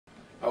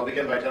I'll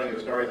begin by telling you a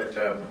story that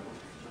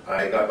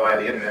I got via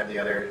the internet the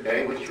other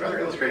day, which rather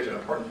illustrates an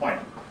important point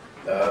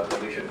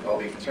that we should all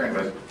be concerned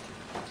with.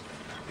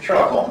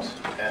 Sherlock Holmes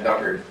and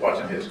Dr.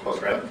 Watson, his close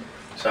friend,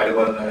 decided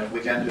one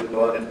weekend to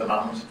go out into the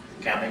mountains,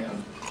 camping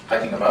and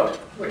hiking about,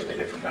 which they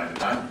did from time to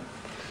time.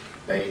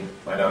 They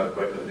went out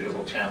equipped with a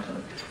beautiful tent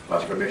and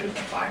lots of provisions,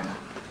 a fine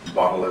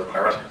bottle of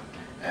claret,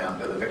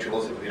 and the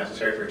victuals that would be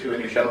necessary for two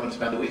English gentlemen to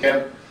spend the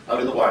weekend out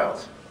in the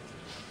wilds.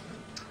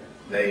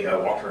 They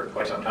walked for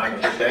quite some time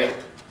the first day,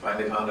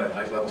 finally found a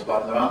nice level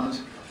spot in the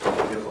mountains, a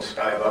beautiful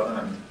sky above them,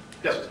 and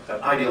just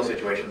an ideal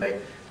situation.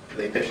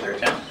 They pitched their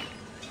tent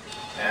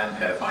and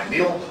had a fine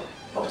meal.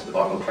 Most of the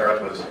bottle of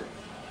claret was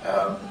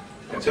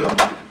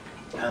consumed,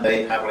 and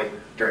they happily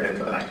turned in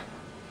for the night.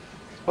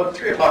 About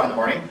 3 o'clock in the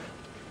morning,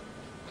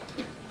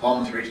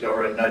 Holmes reached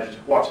over and nudged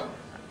Watson.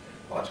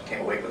 Watson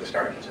came awake with a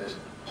start. He says,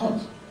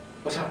 "Holmes,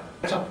 what's up?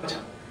 What's up? What's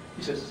up?"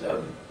 He says,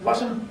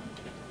 "Watson,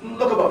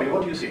 look above you.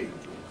 What do you see?"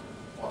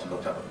 Watson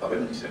looked up above him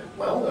and he said,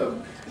 "Well,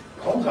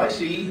 Holmes, I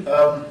see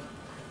a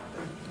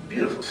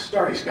beautiful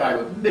starry sky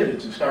with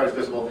millions of stars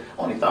visible,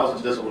 only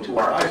thousands visible to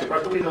our eyes, of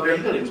course, but we know there are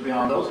millions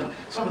beyond those, and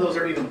some of those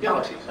are even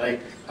galaxies. I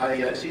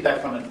see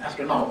that from an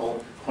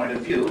astronomical point of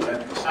view,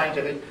 and from a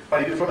scientific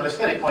point of view, from an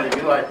aesthetic point of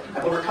view,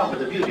 I've overcome with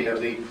the beauty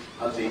of the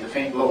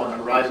faint glow on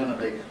the horizon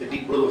and the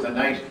deep blue of the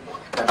night,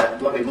 and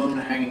that lovely moon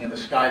hanging in the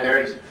sky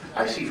there.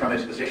 I see from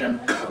its position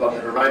above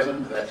the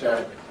horizon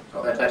that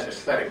well, that's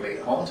aesthetically,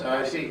 Holmes.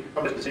 I see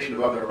from its position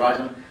above the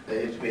horizon that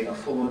it's being a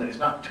full moon that is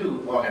not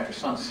too long after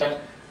sunset.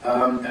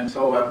 And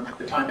so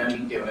the time man, he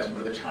gave an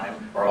estimate of the time,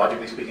 or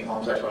logically speaking,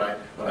 Holmes, that's what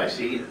I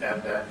see.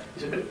 And he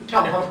said, "But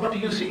tell me, Holmes, what do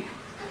you see?"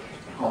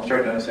 Holmes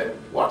turned and said,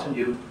 "Watson,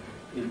 you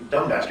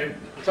dumb bastard,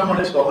 someone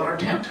has stolen our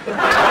tent."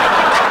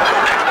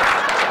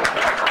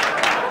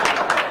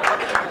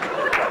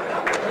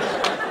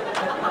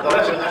 The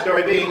lesson in that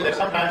story being that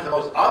sometimes the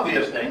most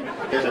obvious thing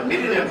is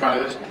immediately in front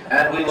of us,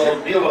 and we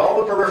will deal with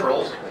all the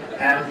peripherals,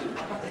 and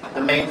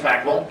the main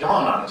fact won't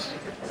dawn on us.